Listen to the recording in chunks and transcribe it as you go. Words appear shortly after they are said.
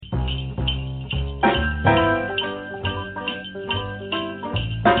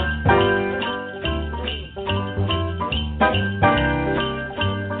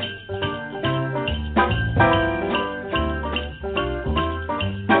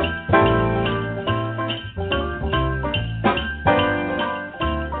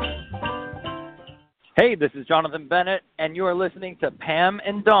Hey, this is Jonathan Bennett, and you are listening to Pam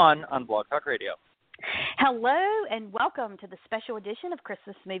and Dawn on Blog Talk Radio. Hello, and welcome to the special edition of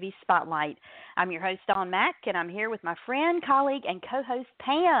Christmas Movie Spotlight. I'm your host, Dawn Mack, and I'm here with my friend, colleague, and co-host,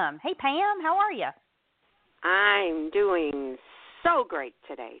 Pam. Hey, Pam, how are you? I'm doing so great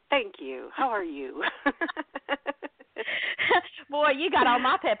today. Thank you. How are you? Boy, you got all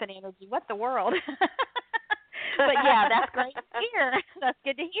my pep and energy. What the world? But, yeah, that's great to hear. That's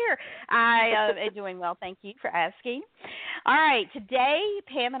good to hear. I am doing well. Thank you for asking. All right. Today,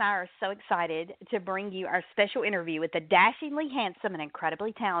 Pam and I are so excited to bring you our special interview with the dashingly handsome and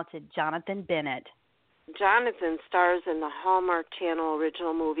incredibly talented Jonathan Bennett. Jonathan stars in the Hallmark Channel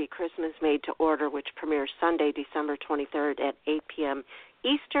original movie Christmas Made to Order, which premieres Sunday, December 23rd at 8 p.m.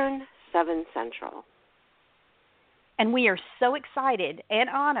 Eastern, 7 Central. And we are so excited and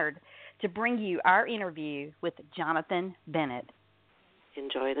honored to bring you our interview with Jonathan Bennett.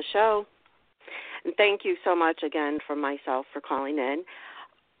 Enjoy the show. And thank you so much again from myself for calling in.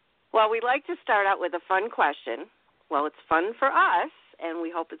 Well, we'd like to start out with a fun question. Well, it's fun for us, and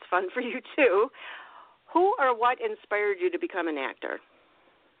we hope it's fun for you too. Who or what inspired you to become an actor?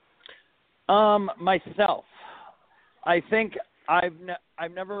 Myself. I think I've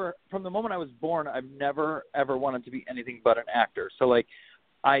never, from the moment I was born, I've never ever wanted to be anything but an actor. So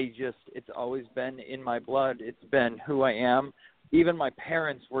it's always been in my blood. It's been who I am. Even my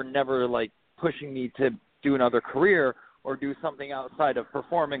parents were never pushing me to do another career or do something outside of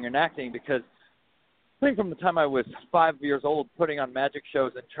performing and acting, because I think from the time I was 5 years old, putting on magic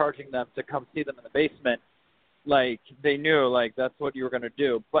shows and charging them to come see them in the basement, they knew that's what you were going to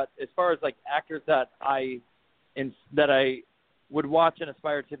do. But as far as actors that I would watch and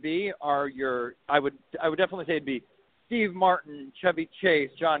aspire to be I would definitely say it'd be Steve Martin, Chevy Chase,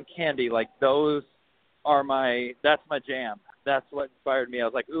 John Candy. Those are that's my jam. That's what inspired me. I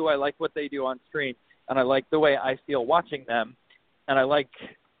was like, ooh, I like what they do on screen, and I like the way I feel watching them, and I like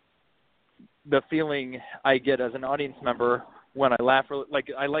the feeling I get as an audience member when I laugh.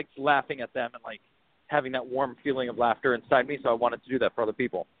 I like laughing at them and having that warm feeling of laughter inside me, so I wanted to do that for other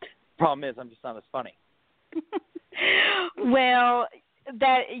people. Problem is, I'm just not as funny. Well,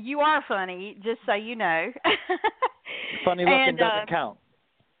 that you are funny, just so you know. Funny looking doesn't count.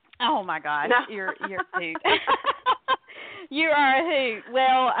 Oh my gosh, no. You're a hoot. You are a hoot.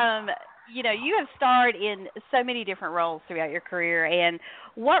 Well, you have starred in so many different roles throughout your career, and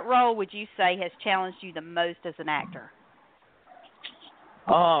what role would you say has challenged you the most as an actor?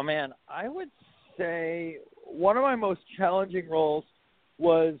 Oh man, I would say one of my most challenging roles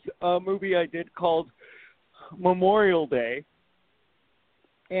was a movie I did called Memorial Day,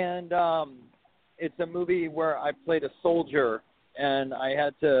 and it's a movie where I played a soldier, and I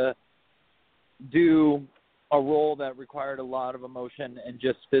had to do a role that required a lot of emotion and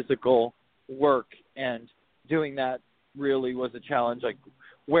just physical work, and doing that really was a challenge,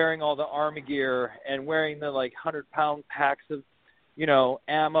 wearing all the army gear and wearing the 100-pound packs of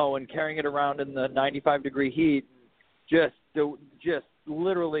ammo and carrying it around in the 95-degree heat. Just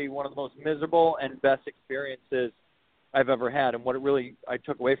literally one of the most miserable and best experiences I've ever had. And what I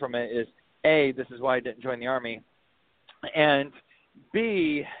took away from it is, A, this is why I didn't join the Army, and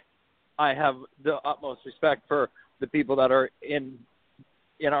B, I have the utmost respect for the people that are in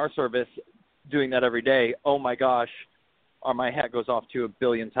our service doing that every day. Oh my gosh, my hat goes off to a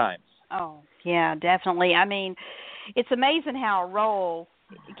billion times. Oh, yeah, definitely. I mean, it's amazing how a role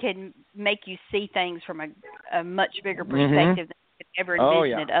can make you see things from a much bigger perspective than you could ever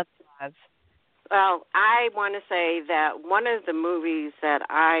envision it otherwise. Well, I want to say that one of the movies that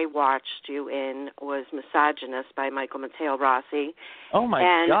I watched you in was Misogynist by Michael Matteo Rossi. Oh, my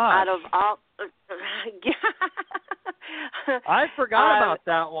and gosh. Out of all... I forgot about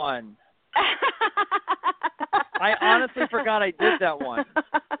that one. I honestly forgot I did that one.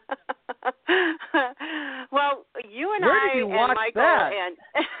 Well, you and Where did you watch Michael that? And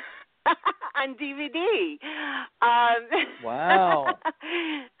on DVD. Wow.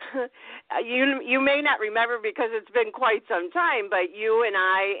 You may not remember because it's been quite some time, but you and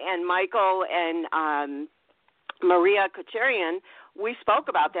I and Michael and Maria Kacharian, we spoke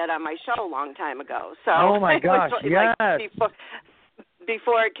about that on my show a long time ago. So oh my gosh, yes.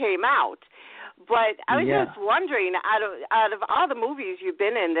 Before it came out. But I was just wondering, out of all the movies you've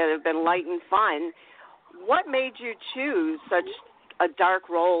been in that have been light and fun, what made you choose such a dark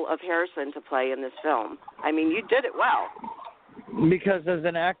role of Harrison to play in this film? I mean, you did it well. Because as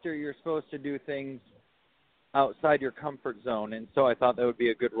an actor, you're supposed to do things outside your comfort zone, and so I thought that would be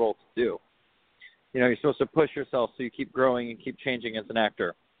a good role to do. You're supposed to push yourself so you keep growing and keep changing as an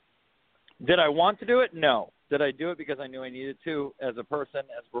actor. Did I want to do it? No. Did I do it because I knew I needed to as a person,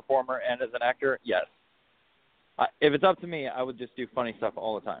 as a performer, and as an actor? Yes. if it's up to me, I would just do funny stuff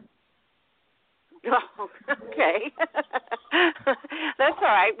all the time. Oh, okay. That's all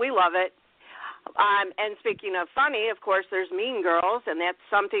right. We love it. And speaking of funny, of course, there's Mean Girls, and that's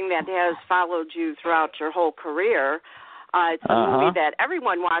something that has followed you throughout your whole career. It's a movie that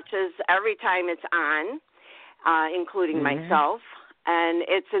everyone watches every time it's on, including myself. And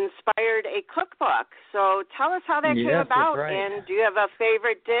it's inspired a cookbook. So tell us how that came about, that's right. and do you have a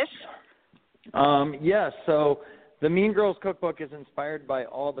favorite dish? Yes, so the Mean Girls cookbook is inspired by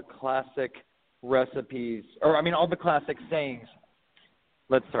all the classic recipes, all the classic sayings.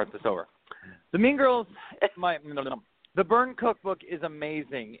 Let's start this over. The Mean Girls, the Burn cookbook is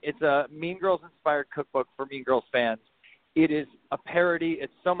amazing. It's a Mean Girls inspired cookbook for Mean Girls fans. It is a parody.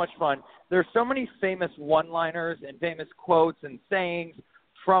 It's so much fun. There's so many famous one-liners and famous quotes and sayings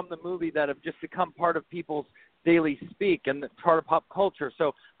from the movie that have just become part of people's daily speak and part of pop culture.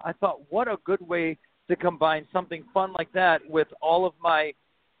 So I thought, what a good way to combine something fun like that with all of my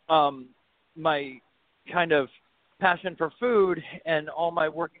my kind of passion for food and all my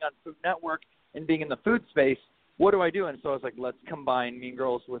working on Food Network and being in the food space. What do I do? And so I was like, let's combine Mean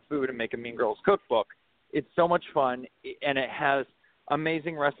Girls with food and make a Mean Girls cookbook. It's so much fun, and it has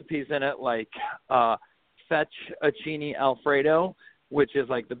amazing recipes in it, like fettuccine Alfredo, which is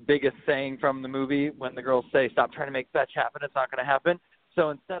like the biggest saying from the movie when the girls say, stop trying to make fetch happen, it's not going to happen. So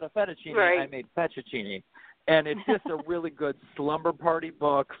instead of fettuccine, I made fettuccine. And it's just a really good slumber party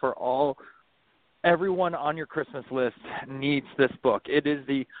book for everyone on your Christmas list needs this book. It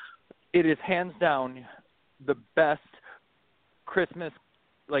is hands down the best Christmas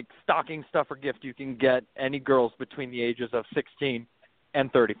stocking stuffer gift you can get any girls between the ages of 16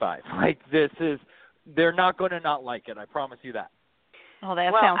 and 35. They're not going to not like it. I promise you that. Oh,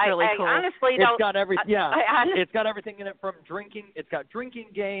 that sounds really cool. I honestly it's got everything. It's got everything in it from drinking. It's got drinking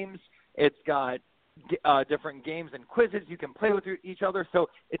games. It's got different games and quizzes you can play with each other. So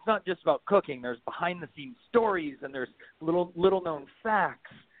it's not just about cooking. There's behind-the-scenes stories, and there's little-known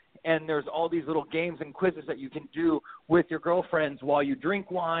facts. And there's all these little games and quizzes that you can do with your girlfriends while you drink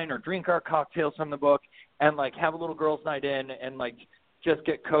wine or drink our cocktails from the book and, have a little girls' night in and, just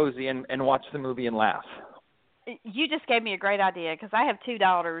get cozy and watch the movie and laugh. You just gave me a great idea because I have two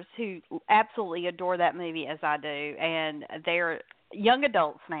daughters who absolutely adore that movie as I do, and they're young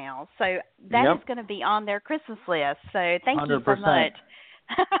adults now. So that is going to be on their Christmas list. So thank 100%. You so much.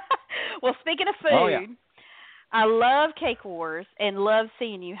 Well, speaking of food, I love Cake Wars and love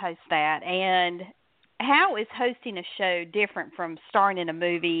seeing you host that. And how is hosting a show different from starring in a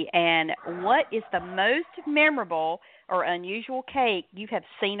movie? And what is the most memorable or unusual cake you have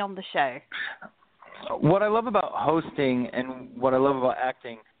seen on the show? What I love about hosting and what I love about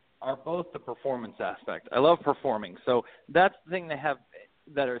acting are both the performance aspect. I love performing. So that's the thing they have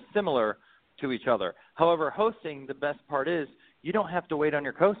that are similar to each other. However, hosting, the best part is you don't have to wait on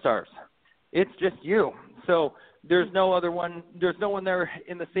your co-stars. It's just you. So there's no one there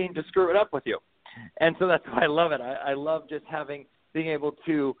in the scene to screw it up with you. And so that's why I love it. I love just being able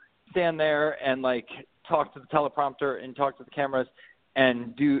to stand there and talk to the teleprompter and talk to the cameras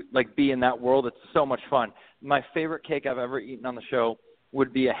and be in that world. It's so much fun. My favorite cake I've ever eaten on the show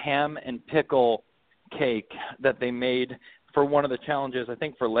would be a ham and pickle cake that they made for one of the challenges, I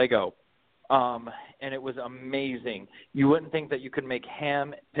think for Lego. And it was amazing. You wouldn't think that you could make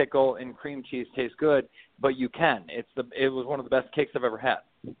ham, pickle, and cream cheese taste good, but you can. It was one of the best cakes I've ever had.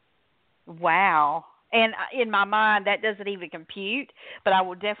 Wow. And in my mind, that doesn't even compute, but I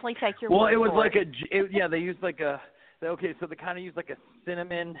will definitely take your word for it. Well, it was they used so they kind of used a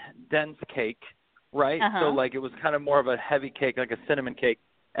cinnamon dense cake, right? So it was kind of more of a heavy cake, like a cinnamon cake.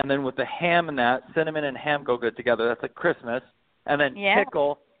 And then with the ham and that, cinnamon and ham go good together. That's like Christmas. And then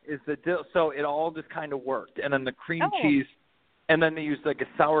pickle is so it all just kind of worked. And then the cream cheese, and then they used a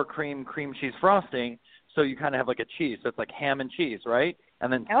sour cream cheese frosting, so you kind of have a cheese. So it's like ham and cheese, right?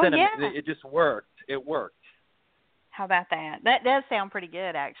 And then cinnamon, it just worked. It worked. How about that? That does sound pretty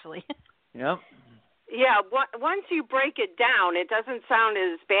good, actually. Yep. Yeah, once you break it down, it doesn't sound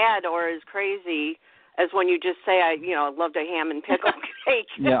as bad or as crazy as when you just say, I loved a ham and pickle cake.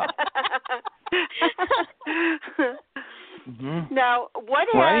 Yeah. Now, what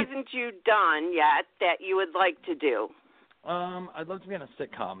haven't you done yet that you would like to do? I'd love to be on a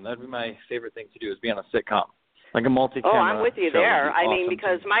sitcom. That'd be my favorite thing to do, is be on a sitcom, like a multi-camera. Oh, I'm with you there. I mean,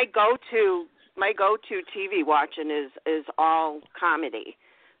 because too. my go-to TV watching is all comedy.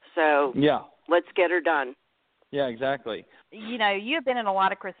 So let's get her done. Yeah, exactly. You have been in a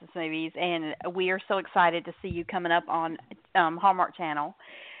lot of Christmas movies, and we are so excited to see you coming up on Hallmark Channel,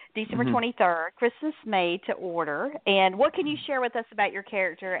 December 23rd, Christmas Made to Order. And what can you share with us about your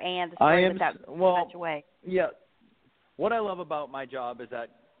character and the story without giving much away? Yeah, what I love about my job is that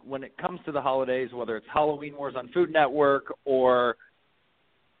when it comes to the holidays, whether it's Halloween Wars on Food Network or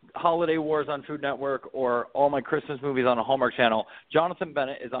Holiday Wars on Food Network or all my Christmas movies on a Hallmark channel, Jonathan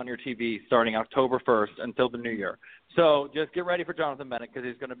Bennett is on your TV starting October 1st until the new year. So just get ready for Jonathan Bennett because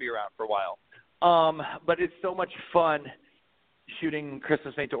he's going to be around for a while. But it's so much fun shooting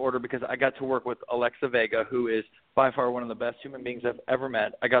Christmas Made to Order because I got to work with Alexa Vega, who is by far one of the best human beings I've ever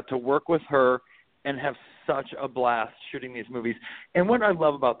met. I got to work with her and have such a blast shooting these movies. And what I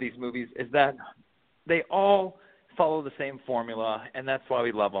love about these movies is that they all follow the same formula, and that's why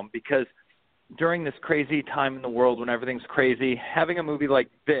we love them, because during this crazy time in the world when everything's crazy, having a movie like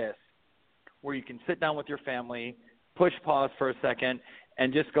this where you can sit down with your family, push pause for a second,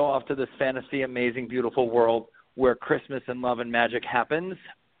 and just go off to this fantasy, amazing, beautiful world where Christmas and love and magic happens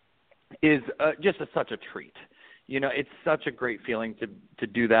is just such a treat. You know, it's such a great feeling to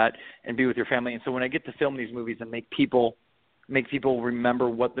do that and be with your family. And so when I get to film these movies and make people remember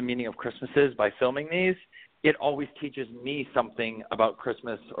what the meaning of Christmas is by filming these, it always teaches me something about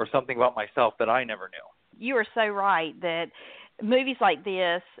Christmas or something about myself that I never knew. You are so right that movies like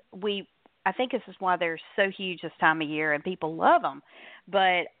this, I think this is why they're so huge this time of year and people love them.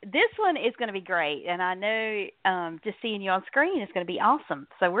 But this one is going to be great, and I know just seeing you on screen is going to be awesome.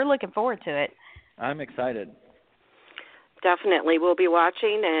 So we're looking forward to it. I'm excited. Definitely. We'll be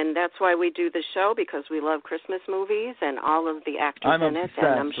watching, and that's why we do the show, because we love Christmas movies and all of the actors in it,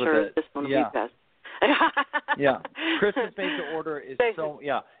 and I'm sure this one will be best. Yeah. Christmas Made to Order is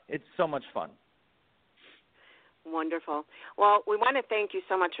it's so much fun. Wonderful. Well, we want to thank you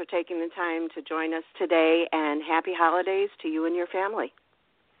so much for taking the time to join us today, and happy holidays to you and your family.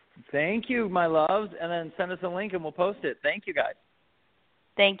 Thank you, my loves, and then send us a link and we'll post it. Thank you, guys.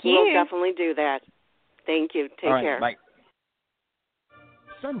 Thank you. We'll definitely do that. Thank you. Take care. Bye.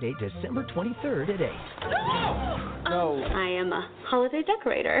 Sunday, December 23rd at 8. No. I am a holiday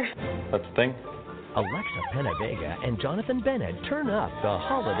decorator. That's the thing. Alexa Vega and Jonathan Bennett turn up the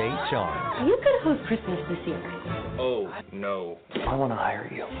holiday charm. You could host Christmas this year. Oh, no. I want to hire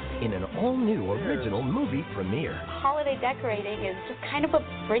you. In an all-new original movie premiere. Holiday decorating is just kind of what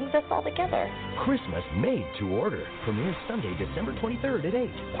brings us all together. Christmas Made to Order premieres Sunday, December 23rd at 8.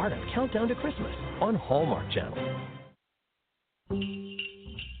 Part of Countdown to Christmas on Hallmark Channel.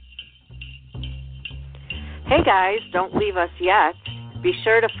 Hey guys, don't leave us yet. Be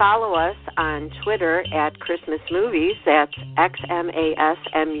sure to follow us on Twitter at Christmas Movies. That's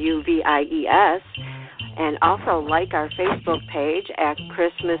XMASMUVIES. And also like our Facebook page at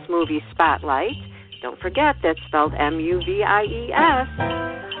Christmas Movie Spotlight. Don't forget, that's spelled MUVIES.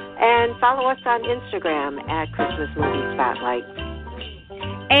 And follow us on Instagram at Christmas Movie Spotlight.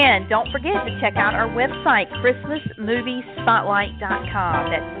 And don't forget to check out our website, ChristmasMoviespotlight.com.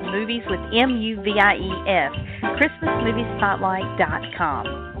 That's movies with MUVIES. ChristmasMoviespotlight.com.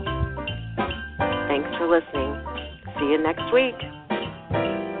 Thanks for listening. See you next week.